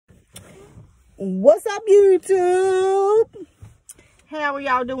What's up, YouTube? How are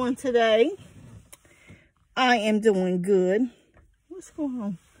y'all doing today? I am doing good. What's going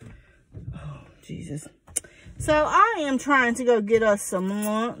on? Oh, Jesus. So I am trying to go get us some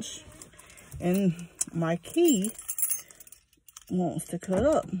lunch, and my key wants to cut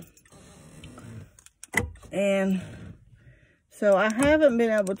up. And so I haven't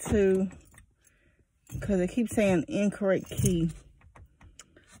been able to, because it keeps saying incorrect key.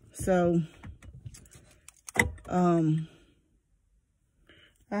 So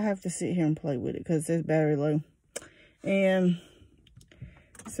I have to sit here and play with it because it's battery low. And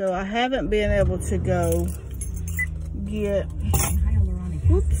so I haven't been able to go get,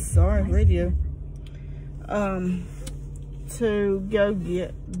 oops, sorry, radio. To go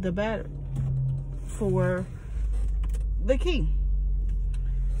get the battery for the key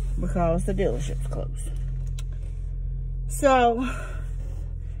because the dealership's closed. So,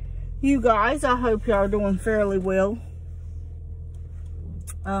 you guys, I hope y'all are doing fairly well.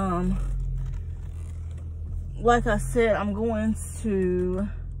 Like I said, I'm going to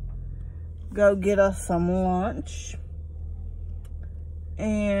go get us some lunch.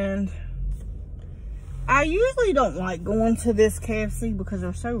 And I usually don't like going to this KFC because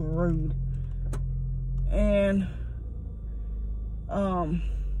they're so rude. And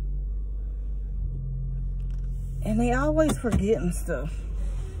they always forgetting stuff.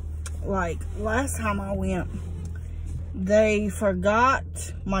 Like last time I went, they forgot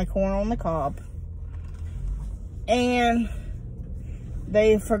my corn on the cob, and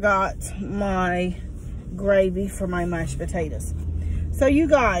they forgot my gravy for my mashed potatoes. So you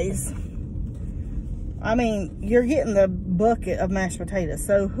guys, I mean, you're getting the bucket of mashed potatoes.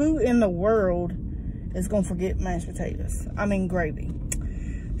 So who in the world is going to forget mashed potatoes? I mean, gravy.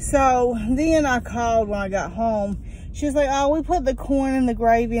 So then I called when I got home. She was like, oh, we put the corn and the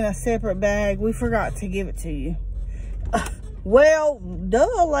gravy in a separate bag. We forgot to give it to you. Well,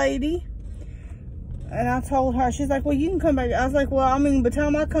 duh, lady. And I told her, she's like, well, you can come back. I was like, well, I mean, by the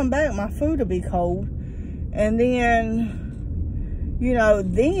time I come back, my food will be cold. And then, you know,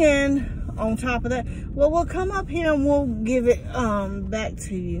 then on top of that, well, we'll come up here and we'll give it back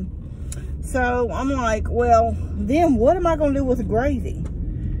to you. So I'm like, well, then what am I going to do with the gravy?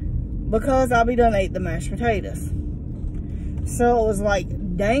 Because I'll be done ate the mashed potatoes. So it was like,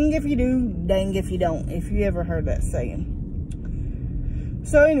 dang if you do, dang if you don't, if you ever heard that saying.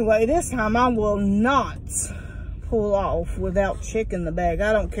 So anyway, this time I will not pull off without checking the bag.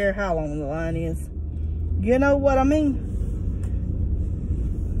 I don't care how long the line is. You know what I mean?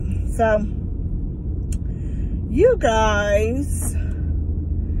 So, you guys,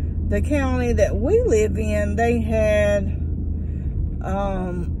 the county that we live in, they had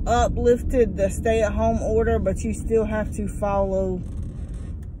uplifted the stay-at-home order, but you still have to follow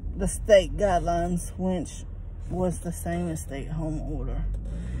the state guidelines, which was the same as stay-at-home order.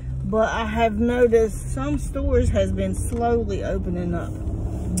 But I have noticed some stores has been slowly opening up.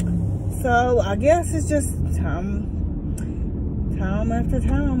 So I guess it's just time after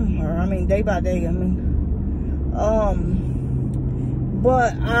time, or I mean day by day. I mean,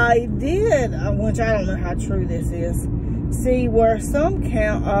 but I did, which I don't know how true this is, see where some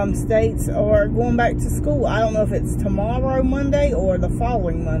states are going back to school. I don't know if it's tomorrow, Monday, or the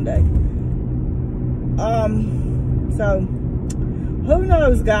following Monday. So who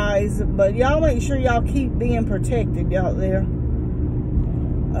knows, guys? But y'all make sure y'all keep being protected out there.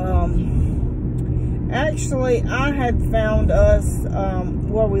 Actually, I had found us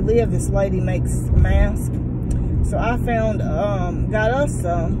where we live. This lady makes masks, so I found got us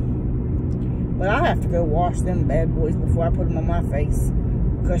some. But I have to go wash them bad boys before I put them on my face,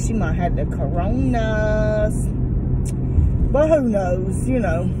 because she might have the coronas. But who knows, you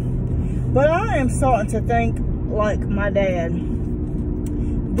know. But I am starting to think like my dad.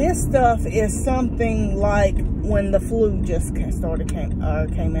 This stuff is something like when the flu just came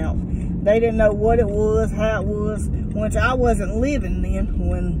out. They didn't know what it was, how it was, which I wasn't living then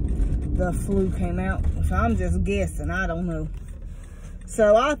when the flu came out. So I'm just guessing. I don't know.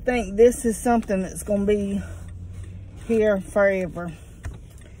 So I think this is something that's going to be here forever.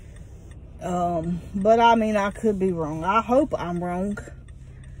 But I mean, I could be wrong. I hope I'm wrong.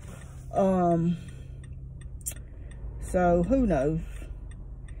 So who knows?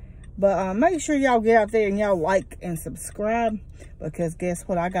 But make sure y'all get out there and y'all like and subscribe, because guess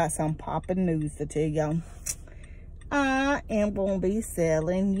what? I got some popping news to tell y'all. I am going to be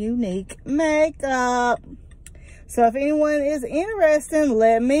selling unique makeup. So if anyone is interested,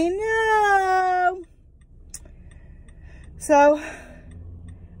 let me know. So,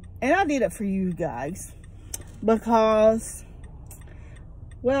 and I did it for you guys because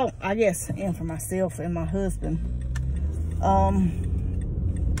Well, I guess, and for myself and my husband.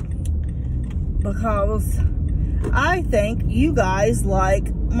 Because I think you guys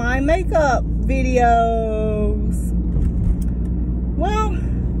like my makeup videos. Well,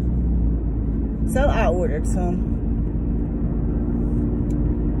 so I ordered some.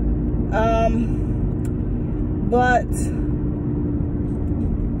 But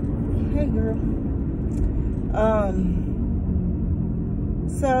hey girl.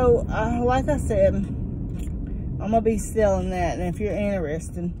 So like I said, I'm gonna be selling that, and if you're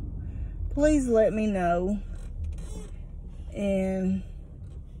interested, please let me know and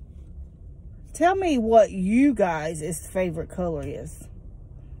tell me what you guys' favorite color is.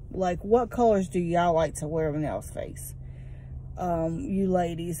 Like, what colors do y'all like to wear on y'all's face? You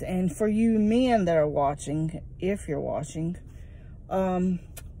ladies, and for you men that are watching, if you're watching,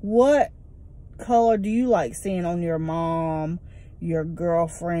 what color do you like seeing on your mom, your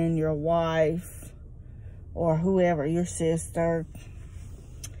girlfriend, your wife, or whoever, your sister?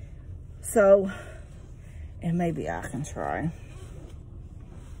 So, and maybe I can try.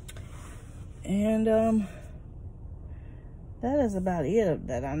 And that is about it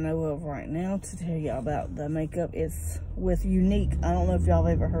that I know of right now to tell y'all about the makeup. It's with Unique. I don't know if y'all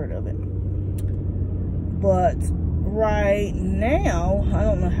ever heard of it. But right now, I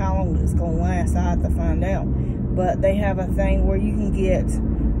don't know how long it's going to last. I have to find out. But they have a thing where you can get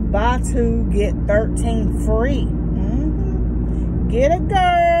buy 2, get 13 free. Get it,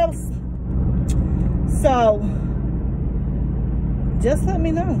 girls. So, just let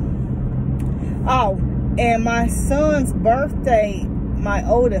me know. Oh, and my son's birthday, my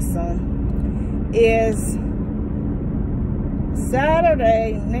oldest son, is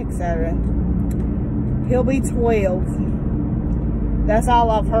Saturday, next Saturday. He'll be 12. That's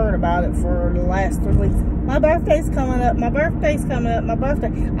all I've heard about it for the last 3 weeks. My birthday's coming up. My birthday's coming up. My birthday.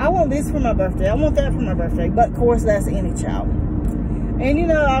 I want this for my birthday. I want that for my birthday. But, of course, that's any child. And, you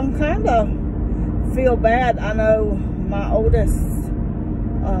know, I'm kind of feel bad. I know my oldest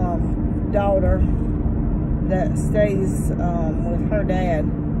daughter that stays with her dad,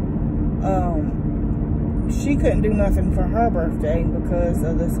 she couldn't do nothing for her birthday because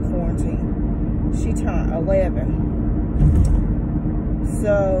of this quarantine. She turned 11.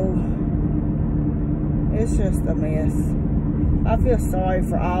 So, it's just a mess. I feel sorry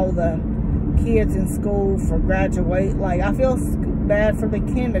for all the kids in school for graduate. Like, I feel bad for the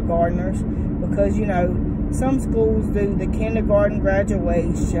kindergartners because, you know, some schools do the kindergarten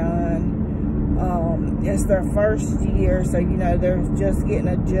graduation. It's their first year, so, you know, they're just getting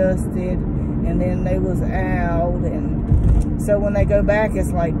adjusted, and then they was out, and so when they go back,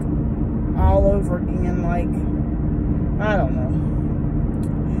 it's like all over again. Like, I don't know.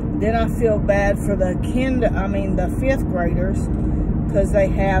 Then I feel bad for the the 5th graders, because they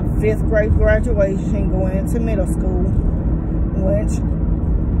have 5th grade graduation going into middle school, which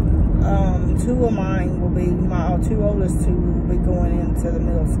 2 of mine will be, my 2 oldest 2 will be going into the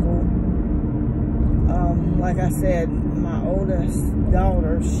middle school. Like I said, my oldest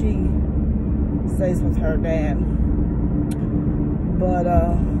daughter, she stays with her dad. But,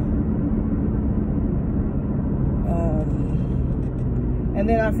 and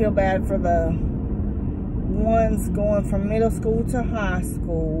then I feel bad for the ones going from middle school to high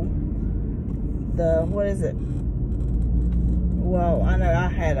school. What is it? Well, I know I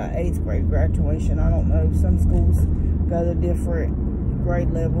had an 8th grade graduation. I don't know. Some schools go to different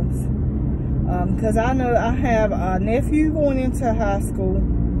grade levels. Because I know I have a nephew going into high school.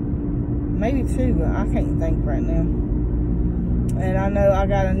 Maybe 2. I can't think right now. And I know I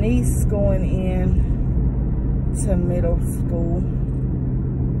got a niece going in to middle school.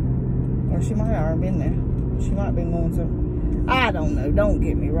 Or she might have already been there. She might be going to. I don't know. Don't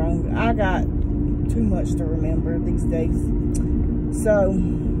get me wrong. I got too much to remember these days. So,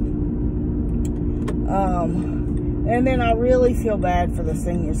 and then I really feel bad for the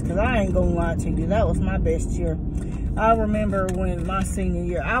seniors, because I ain't gonna lie to you, that was my best year. I remember when my senior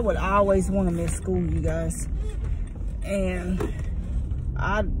year, I would always want to miss school, you guys. And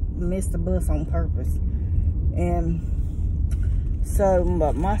I missed the bus on purpose. And so,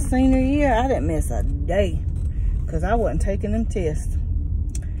 but my senior year, I didn't miss a day, because I wasn't taking them tests.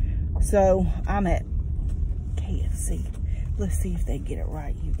 So, I'm at KFC. Let's see if they get it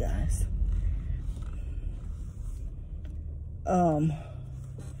right, you guys.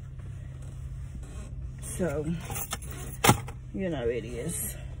 So, you know it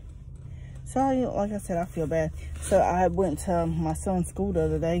is. So, like I said, I feel bad. So, I went to my son's school the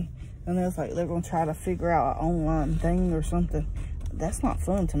other day, and it was like they're going to try to figure out an online thing or something. That's not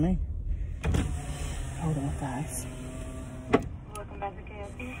fun to me. Hold on, guys. Welcome back to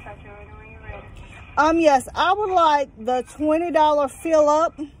KFC. Yes, I would like the $20 fill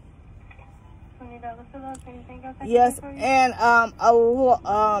up. $20 fill up. Anything else I can Yes, do for you? and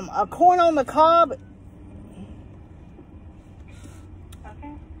a corn on the cob.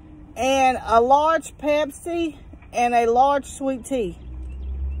 Okay. And a large Pepsi and a large sweet tea.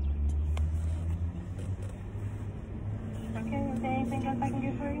 Okay, is there anything else I can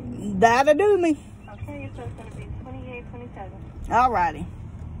do for you? That'll do me. Okay, so it's going to be $28.27. Alrighty.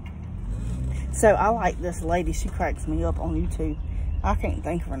 So I like this lady. She cracks me up on YouTube. I can't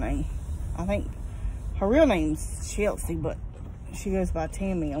think of her name. I think her real name's Chelsea, but she goes by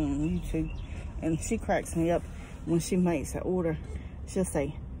Tammy on YouTube. And she cracks me up when she makes an order. She'll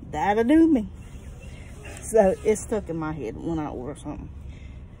say, that'll do me. So it's stuck in my head when I order something.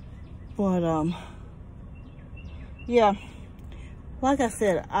 But yeah, like I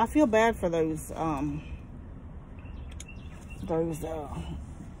said, I feel bad for those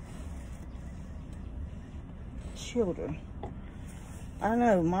children. I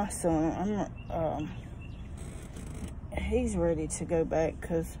know my son, he's ready to go back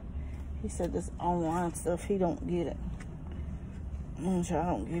because he said this online stuff, he don't get it. Which I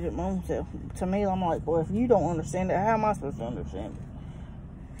don't get it myself. To me, I'm like, well, if you don't understand it, how am I supposed to understand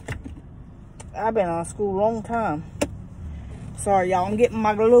it? I've been out of school a long time. Sorry, y'all, I'm getting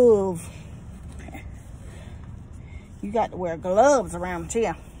my glove. You got to wear gloves around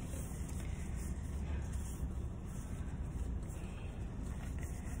here.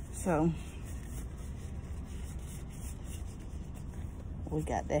 So, we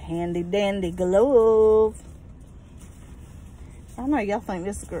got the handy dandy glove. I know y'all think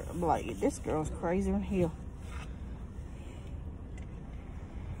this girl, like, this girl's crazy in here.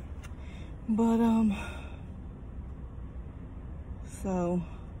 But, so,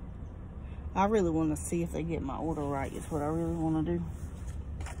 I really want to see if they get my order right, is what I really want to do.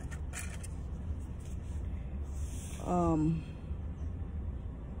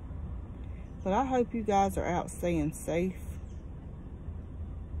 But I hope you guys are out staying safe.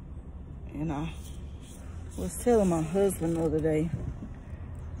 And I was telling my husband the other day,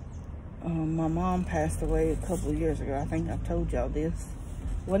 my mom passed away a couple of years ago. I think I told y'all this.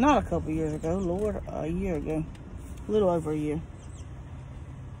 Well, not a couple of years ago, Lord, a year ago. A little over a year.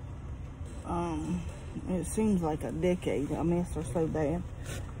 It seems like a decade. I miss her so bad.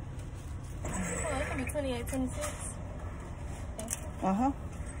 Oh, it can be 28, 26. Uh-huh.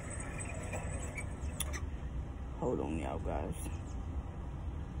 Hold on, y'all guys.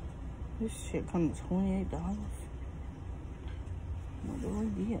 This shit comes to $28. What do we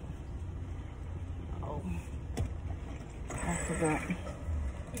get? Oh, I forgot.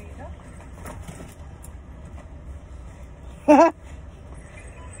 Here you go.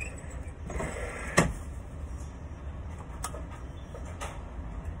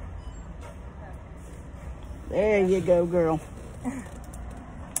 There you go, girl.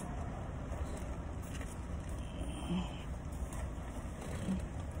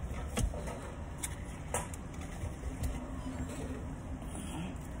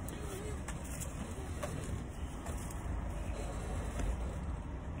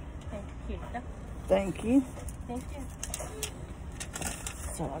 Thank you. Thank you.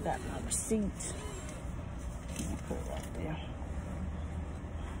 So I got my receipt. I'll put it right there.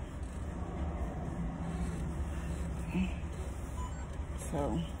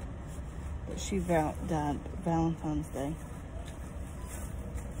 So, but she died Valentine's Day.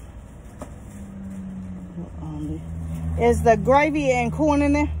 Is the gravy and corn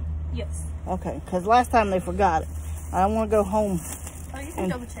in there? Yes. Okay, because last time they forgot it. I want to go home. Oh, you can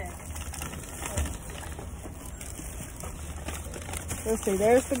double check. Let's see,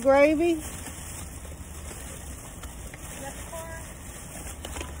 there's the gravy.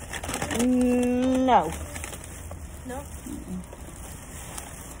 No. No?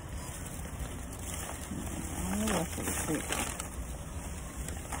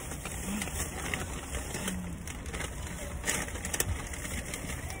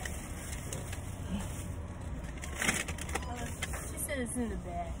 She said it's in the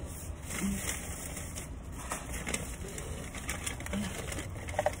bag.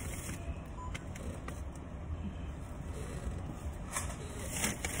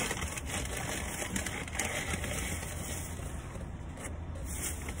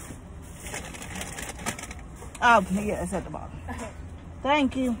 Oh, yeah, it's at the bottom. Okay.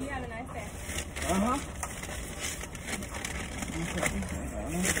 Thank you. You have a nice day. Uh-huh.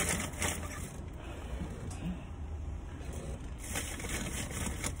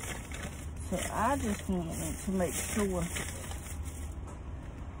 So I just wanted to make sure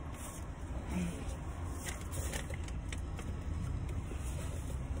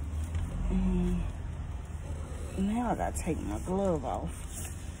Now I gotta take my glove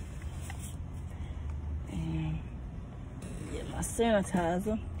off and get my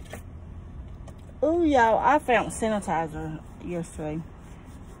sanitizer. Oh, y'all, I found sanitizer yesterday.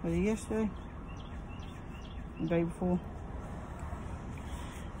 Was it yesterday? The day before?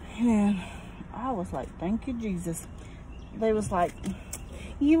 And I was like, thank you, Jesus. They was like,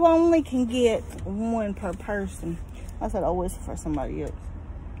 you only can get one per person. I said, oh, it's for somebody else.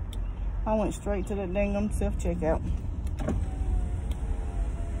 I went straight to the dang self-checkout.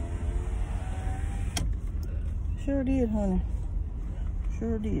 Sure did, honey.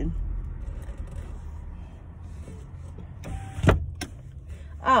 Sure did.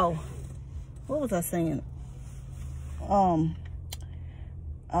 Oh, what was I saying? I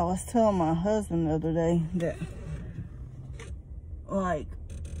was telling my husband the other day that, like,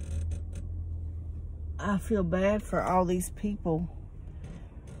 I feel bad for all these people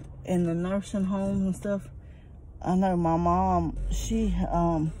in the nursing homes and stuff. I know my mom, she,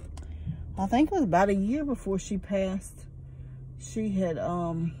 I think it was about a year before she passed, she had,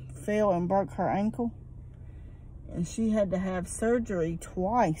 fell and broke her ankle. And she had to have surgery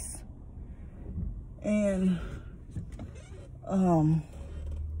twice. And,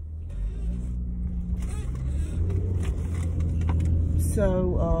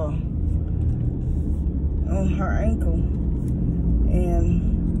 so, on her ankle. And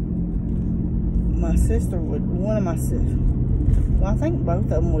my sister would, one of my sisters, well, I think both of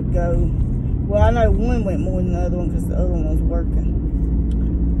them would go. Well, I know one went more than the other one because the other one was working.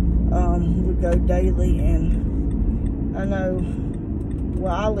 Would go daily, and I know,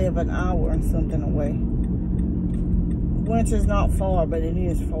 well, I live an hour and something away. Winter's not far, but it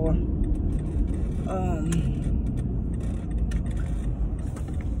is far.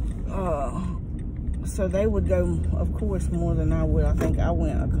 So they would go, of course, more than I would. I think I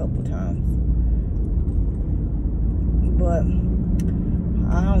went a couple times. But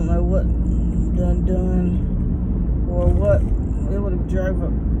I don't know what done or what. It would have drove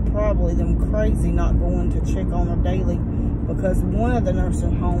probably them crazy not going to check on her daily, because one of the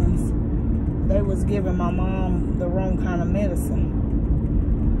nursing homes, they was giving my mom the wrong kind of medicine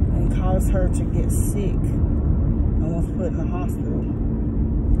and caused her to get sick and was put in the hospital.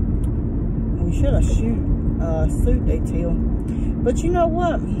 We should have sued detail. But you know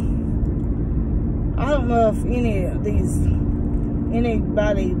what? I don't know if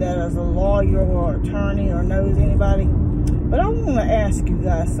anybody that is a lawyer or attorney or knows anybody, but I want to ask you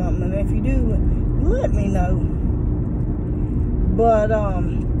guys something, and if you do, let me know. But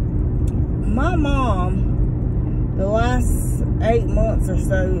my mom, the last 8 months or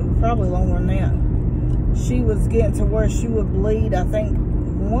so, probably longer than that, she was getting to where she would bleed, I think,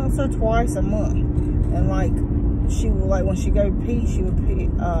 once or twice a month. And like, she would, like, when she go pee, she would pee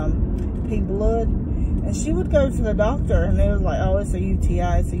blood. And she would go to the doctor, and they was like, oh, it's a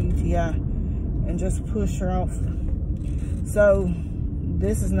UTI, it's a UTI, and just push her off. So,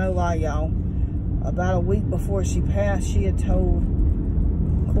 this is no lie, y'all. About a week before she passed, she had told,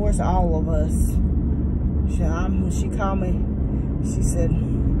 of course, all of us. When she called me, she said,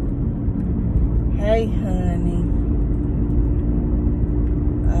 hey, honey.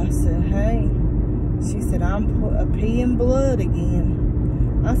 I said, hey. She said, I'm peeing blood again.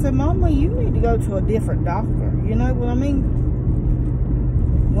 I said, Mama, you need to go to a different doctor. You know what I mean?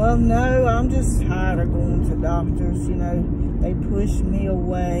 Well, no, I'm just tired of going to doctors. You know, they push me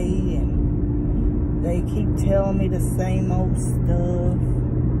away and they keep telling me the same old stuff.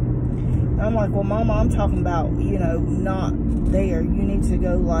 I'm like, well, Mama, I'm talking about, you know, not there. You need to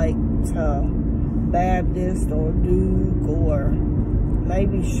go, like, to Baptist or Duke or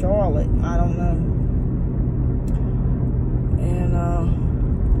maybe Charlotte. I don't know. And,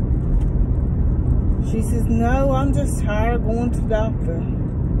 she says, no, I'm just tired of going to the doctor.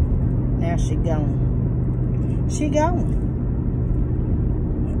 Now she gone. She gone.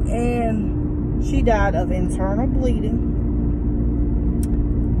 And she died of internal bleeding.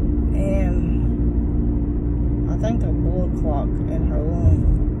 And I think a blood clot in her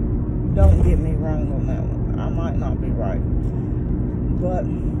lung. Don't get me wrong on that one. I might not be right. But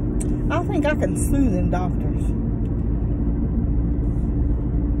I think I can sue them doctors.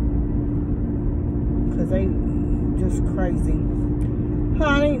 Because they just crazy.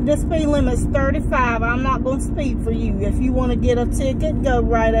 Honey, the speed limit's 35. I'm not going to speed for you. If you want to get a ticket, go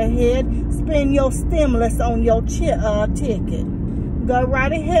right ahead. Spend your stimulus on your ticket. Go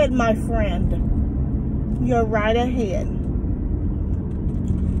right ahead, my friend. You're right ahead.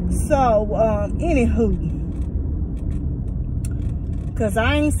 So, anywho. Because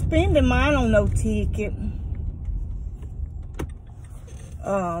I ain't spending mine on no ticket.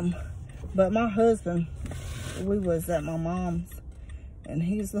 But my husband, we was at my mom's, and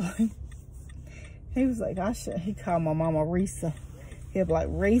he's like, he was like, he called my mama Risa. He'd be like,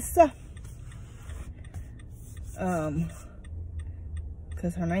 Risa.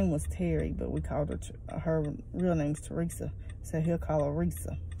 Because her name was Terry, but we called her real name's Teresa. So he'll call her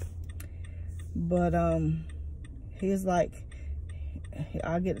Risa. But, he's like,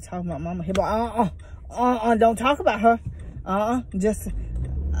 I get to talk about mama. He'll be like, don't talk about her. Just,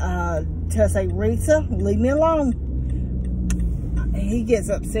 to say, Risa, leave me alone. He gets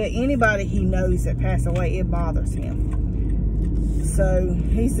upset. Anybody he knows that passed away, it bothers him. So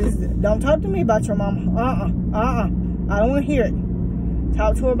he says, don't talk to me about your mama. I don't want to hear it.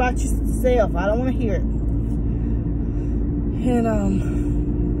 Talk to her about yourself. I don't want to hear it.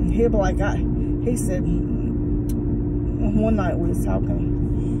 And he'll be like, he said, one night we was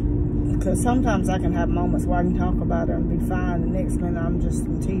talking, because sometimes I can have moments where I can talk about her and be fine, the next minute I'm just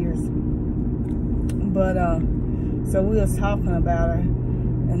in tears. But so we was talking about her,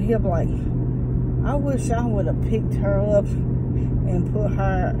 and he'll be like, I wish I would have picked her up and put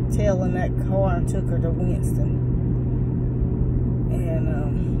her tail in that car and took her to Winston.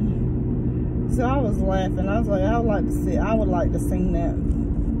 And so I was laughing. I was like, I would like to sing that,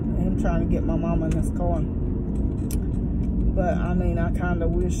 him trying to get my mama in this car. But I mean, I kind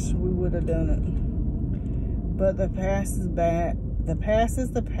of wish we would have done it. But the past is bad. The past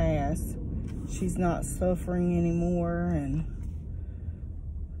is the past. She's not suffering anymore. And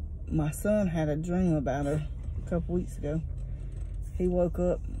my son had a dream about her a couple weeks ago. He woke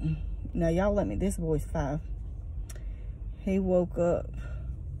up. Now y'all let me, this boy's 5. He woke up.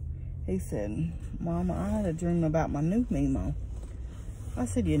 He said, Mama, I had a dream about my new Mimo. I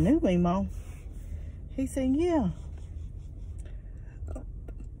said, your new Mimo? He said, yeah.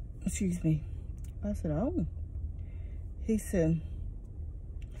 Excuse me. I said, oh. He said,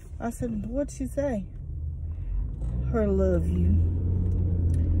 I said, what'd she say? Her love you.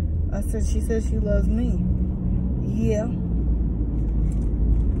 I said, she said she loves me. Yeah.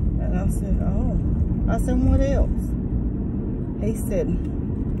 And I said, oh. I said, what else? He said,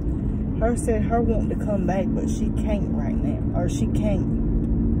 her wanting to come back, but she can't right now. Or she can't.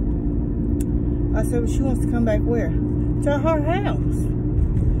 I said, well, she wants to come back where? To her house.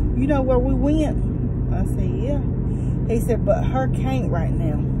 You know where we went? I said, yeah. He said, but her can't right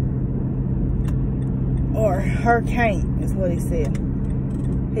now. Or her can't is what he said.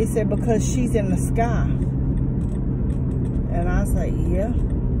 He said, because she's in the sky. And I said, yeah.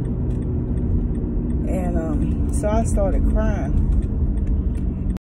 And so I started crying.